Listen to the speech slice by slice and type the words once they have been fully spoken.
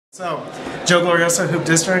So, Joe Glorioso, Hoop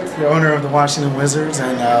District, the owner of the Washington Wizards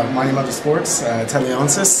and Monumental Sports, Ted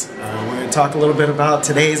Leonsis. We're going to talk a little bit about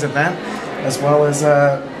today's event, as well as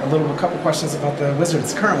a couple questions about the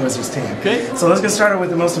Wizards, current Wizards team. Okay. So let's get started with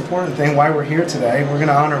the most important thing, why we're here today. We're going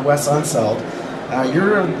to honor Wes Unseld.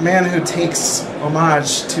 You're a man who takes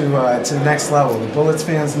homage to the next level. The Bullets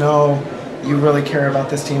fans know you really care about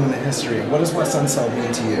this team and the history. What does Wes Unseld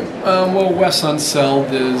mean to you? Well, Wes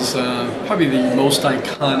Unseld is probably the most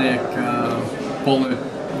iconic Bullet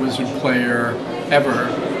Wizard player ever.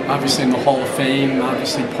 Obviously in the Hall of Fame,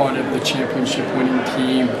 obviously part of the championship winning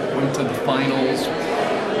team, went to the finals,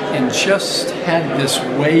 and just had this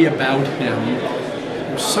way about him.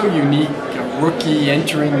 It was so unique, a rookie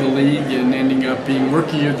entering the league and ending up being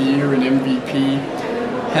Rookie of the Year and MVP.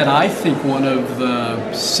 Had, I think, one of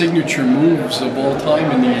the signature moves of all time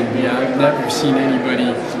in the NBA. I've never seen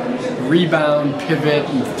anybody rebound, pivot,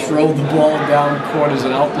 and throw the ball down court as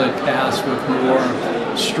an outlet pass with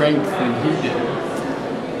more strength than he did.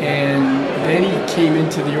 And then he came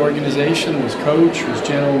into the organization, was coach, was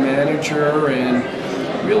general manager,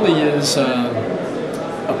 and really is a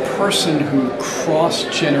person who crossed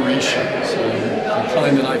generations. The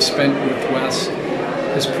time that I've spent with Wes,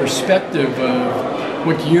 his perspective of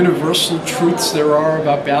what universal truths there are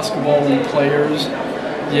about basketball and players,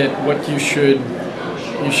 yet what you should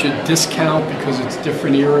discount because it's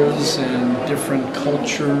different eras and different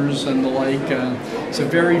cultures and the like. He's a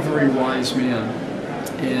very, very wise man.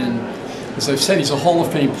 And as I've said, he's a Hall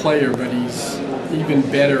of Fame player, but he's even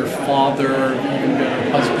better father, even better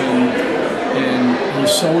husband, and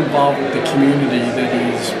he's so involved with the community that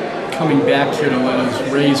he's coming back here to let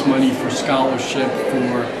us raise money for scholarship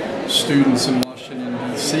for students in Washington,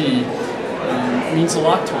 D.C. Means a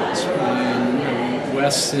lot to us. And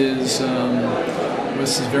Wes is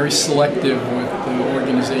very selective with the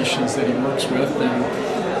organizations that he works with, and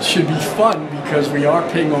it should be fun because we are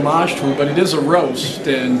paying homage to him, but it is a roast,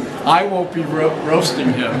 and I won't be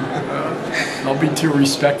roasting him. I'll be too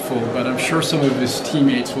respectful, but I'm sure some of his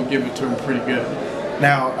teammates will give it to him pretty good.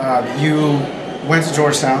 Now, you went to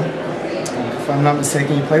Georgetown. If I'm not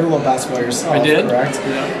mistaken, you played a little basketball yourself. I did. Correct?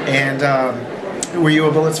 Yeah. And were you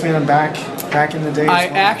a Bullets fan back in the day? I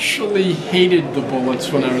actually hated the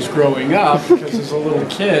Bullets when I was growing up because as a little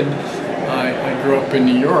kid, I grew up in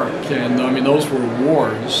New York, and I mean those were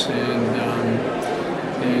wars. And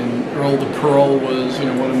Earl the Pearl was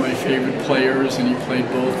one of my favorite players, and he played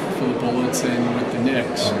both for the Bullets and with the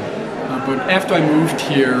Knicks. But after I moved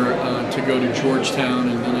here to go to Georgetown,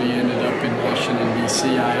 and then I ended up in Washington, D.C.,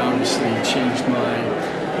 I obviously changed my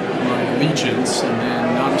allegiance. And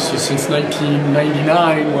then obviously since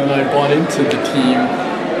 1999, when I bought into the team,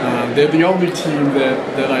 they're the only team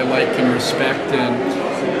that I like and respect.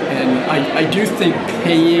 And I do think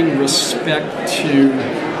paying respect to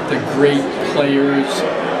the great players,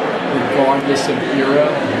 regardless of era,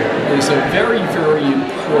 is a very, very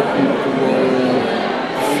important role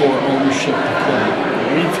for ownership to play.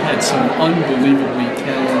 We've had some unbelievably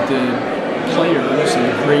talented players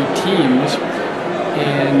and great teams,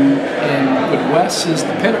 but Wes is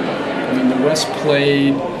the pinnacle. I mean, the Wes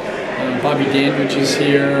played, Bobby Dandridge is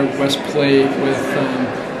here, Wes played with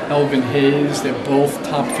Elvin Hayes. They're both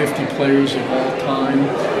top 50 players of all time,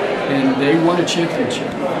 and they won a championship.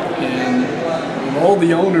 And all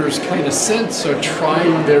the owners kind of since are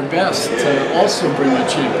trying their best to also bring a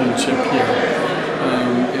championship here.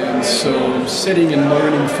 And so sitting and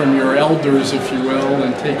learning from your elders, if you will,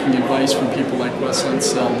 and taking advice from people like Wes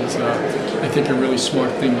Unseld is, I think, a really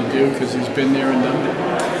smart thing to do because he's been there and done it.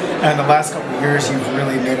 And the last couple of years, you've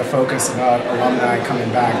really made a focus about alumni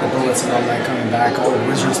coming back, the Bullets alumni coming back, all the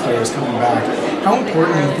Wizards players coming back. How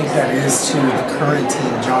important do you think that is to the current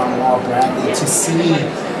team, John Wall, Bradley, to see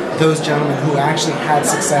those gentlemen who actually had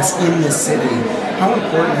success in this city? How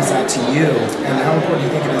important is that to you, and how important do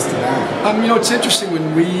you think it is to them? It's interesting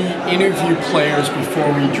when we interview players before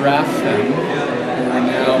we draft them, or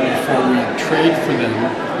now before we trade for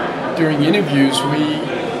them. During interviews, we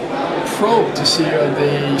probe to see are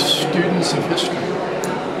they students of history,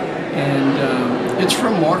 and it's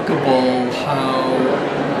remarkable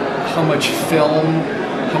how much film,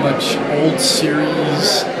 how much old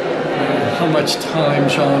series, how much time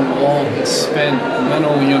John Wall has spent not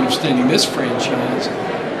only understanding this franchise,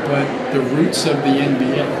 but the roots of the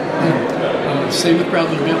NBA. Same with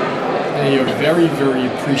Bradley Beal. They are very, very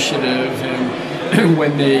appreciative, and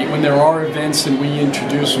when there are events and we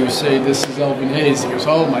introduce them, we say this is Elvin Hayes, he goes,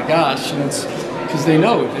 oh my gosh, and it's because they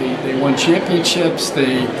know they won championships.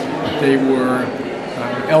 They were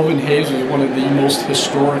Elvin Hayes was one of the most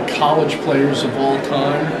historic college players of all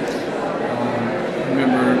time. I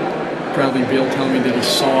remember Bradley Beal telling me that he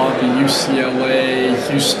saw the UCLA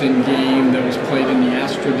Houston game that was played in the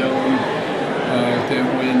Astrodome. That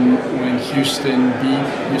when Houston beat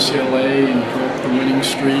UCLA and broke the winning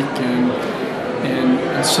streak,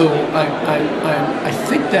 and so I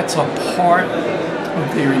think that's a part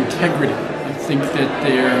of their integrity. I think that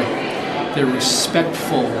they're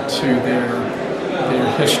respectful to their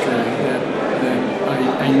history. That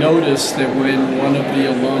I notice that when one of the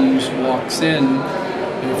alums walks in,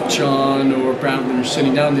 if John or Bradley are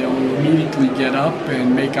sitting down, they'll immediately get up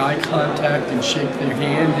and make eye contact and shake their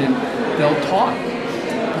hand, and they'll talk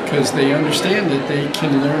because they understand that they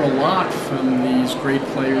can learn a lot from these great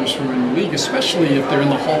players who are in the league, especially if they're in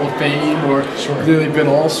the Hall of Fame or they've been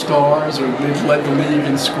all-stars or they've led the league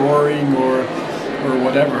in scoring or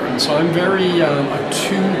whatever. And so I'm very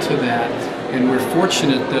attuned to that, and we're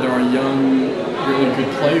fortunate that our young, really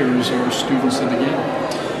good players are students of the game.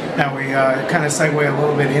 Now we kind of segue a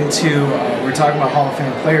little bit into, we're talking about Hall of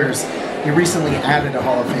Fame players. You recently added a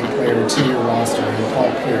Hall of Fame player to your roster,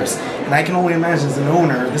 Paul Pierce. And I can only imagine as an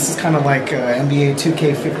owner, this is kind of like NBA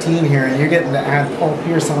 2K15 here, and you're getting to add Paul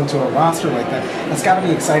Pierce onto a roster like that. That's got to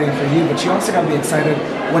be exciting for you, but you also got to be excited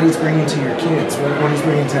what he's bringing to your kids, what he's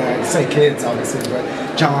bringing to, say kids obviously, but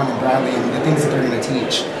John and Bradley and the things that they're going to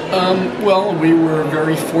teach. Well, we were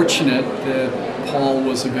very fortunate that Paul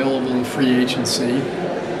was available in free agency,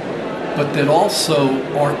 but that also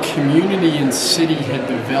our community and city had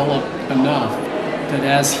developed enough that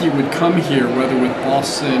as he would come here, whether with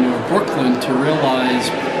Boston or Brooklyn, to realize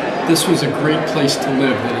this was a great place to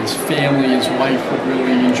live, that his family, his wife would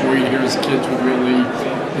really enjoy it here, his kids would really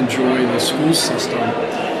enjoy the school system.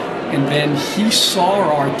 And then he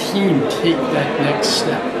saw our team take that next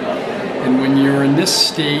step. And when you're in this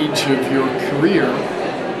stage of your career,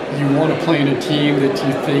 you want to play in a team that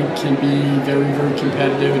you think can be very, very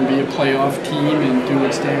competitive and be a playoff team and do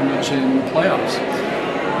its damage in the playoffs.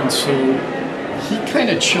 And so he kind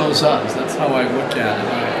of chose us. That's how I look at it.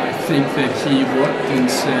 I think that he looked and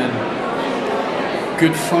said,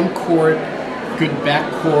 good front court, good back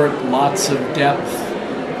court, lots of depth,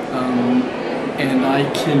 and I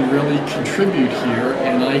can really contribute here,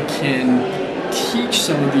 and I can teach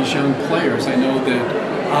some of these young players. I know that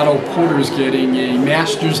Otto Porter's getting a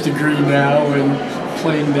master's degree now and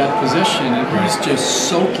playing that position, and he's just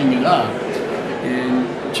soaking it up. And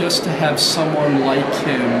just to have someone like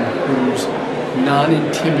him who's not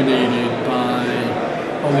intimidated by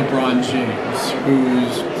a LeBron James,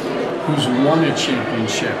 who's won a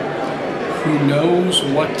championship, who knows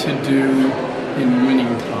what to do in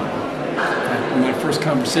winning time. In my first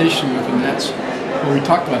conversation with him, that's what we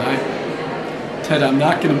talked about. Ted, I'm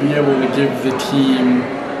not going to be able to give the team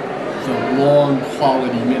the long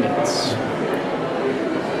quality minutes,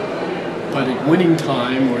 but at winning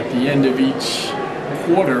time or at the end of each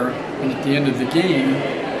quarter and at the end of the game,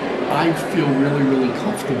 I feel really, really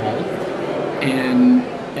comfortable, and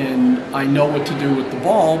I know what to do with the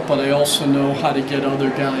ball, but I also know how to get other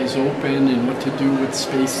guys open and what to do with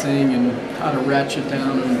spacing and how to ratchet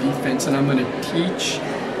down on defense. And I'm going to teach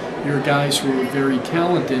your guys who are very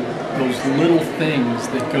talented those little things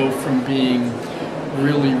that go from being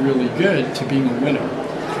really, really good to being a winner.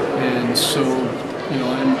 And so, you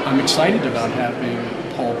know, I'm excited about having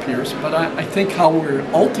Paul Pierce, but I think how we're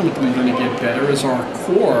ultimately going to get better is our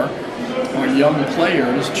core, our young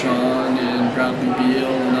players, John and Bradley Beal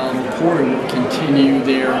and Otto Porter, will continue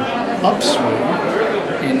their upswing.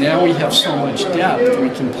 And now we have so much depth, we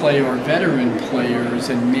can play our veteran players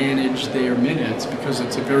and manage their minutes because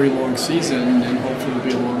it's a very long season and hopefully it'll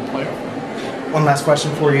be a long playoff. One last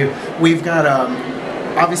question for you. We've got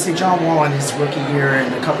obviously John Wall in his rookie year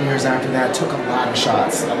and a couple years after that took a lot of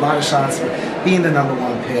shots being the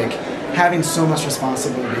 #1 pick, having so much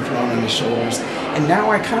responsibility thrown on his shoulders. And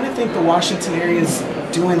now I kind of think the Washington area is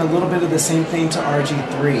doing a little bit of the same thing to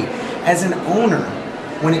RG3. As an owner,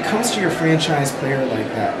 when it comes to your franchise player like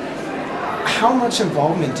that, how much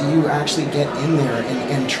involvement do you actually get in there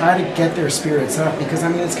and try to get their spirits up? Because I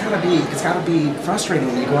mean, it's gotta be frustrating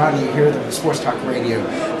when you go out and you hear the sports talk radio,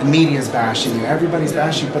 the media's bashing you, everybody's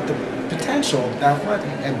bashing you, but the potential, the athletic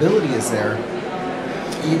ability is there.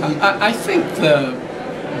 I think the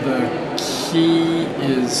key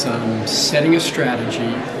is setting a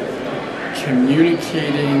strategy,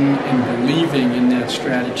 communicating and believing in that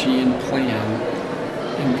strategy and plan,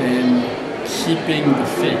 and then keeping the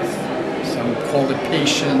faith. Some call it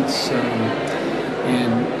patience,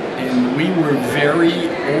 and we were very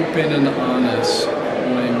open and honest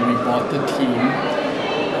when we bought the team.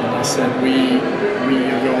 And I said we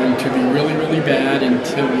are going to be really, really bad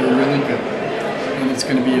until we're really good. And it's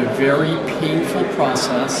going to be a very painful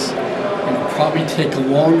process, It'll probably take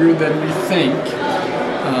longer than we think,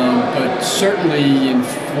 but certainly in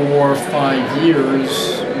 4 or 5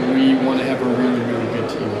 years, we want to have a really, really good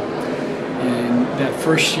team. And that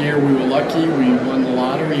first year we were lucky, we won the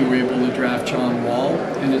lottery, we were able to draft John Wall.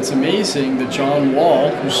 And it's amazing that John Wall,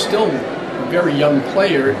 who's still a very young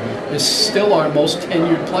player, is still our most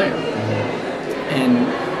tenured player.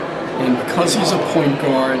 And because he's a point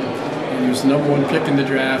guard, and he was the #1 pick in the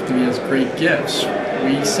draft, and he has great gifts,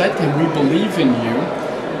 we said to him, we believe in you,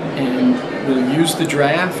 and we'll use the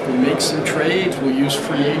draft, we'll make some trades, we'll use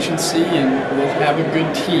free agency, and we'll have a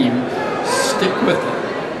good team. Stick with it.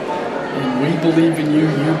 And we believe in you,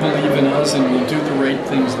 you believe in us, and we'll do the right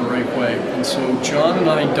things the right way. And so John and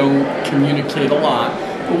I don't communicate a lot,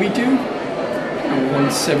 but we do.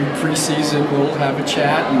 Once every preseason, we'll have a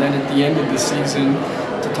chat, and then at the end of the season,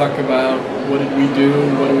 to talk about what did we do,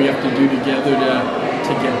 what do we have to do together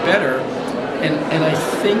to get better. And I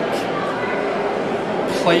think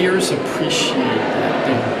players appreciate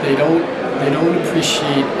that. They don't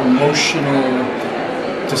appreciate emotional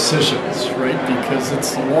decisions, right? Because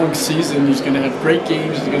it's a long season. He's going to have great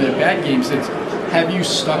games. He's going to have bad games. It's, have you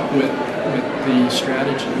stuck with the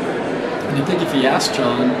strategy? And I think if you ask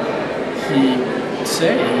John, he'd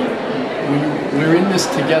say, we're in this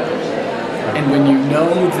together. And when you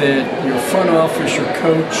know that your front office, your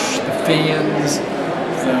coach, the fans,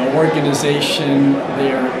 the organization,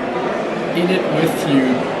 they're in it with you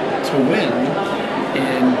to win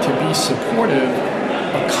and to be supportive,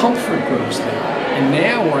 a comfort grows there. And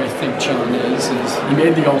now where I think John is he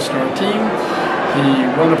made the All-Star team, he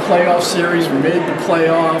won a playoff series, we made the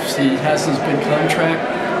playoffs, he has his big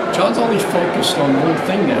contract. John's only focused on one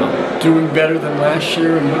thing now, doing better than last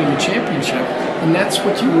year and winning a championship. And that's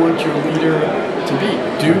what you want your leader to be.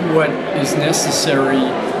 Do what is necessary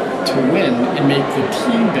to win and make the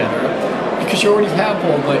team better, because you already have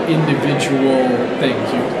all the individual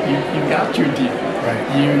things. You got your deal. Right.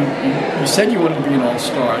 You said you wanted to be an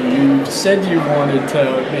all-star. You said you wanted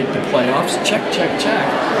to make the playoffs. Check, check, check.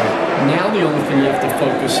 Right. Now the only thing you have to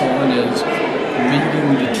focus on is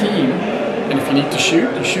leading the team. And if you need to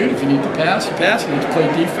shoot, you shoot. If you need to pass, you pass. If you need to play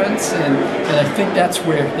defense. And I think that's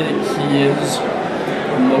where he is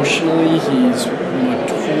emotionally. He's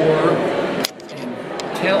mature and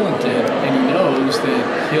talented, and he knows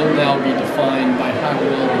that he'll now be defined by how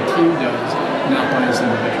well the team does, not by his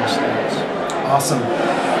individual stats. Awesome.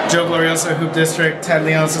 Joe Glorioso, Hoop District, Ted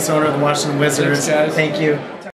Leonsis, owner of the Washington Wizards. Thanks, guys. Thank you.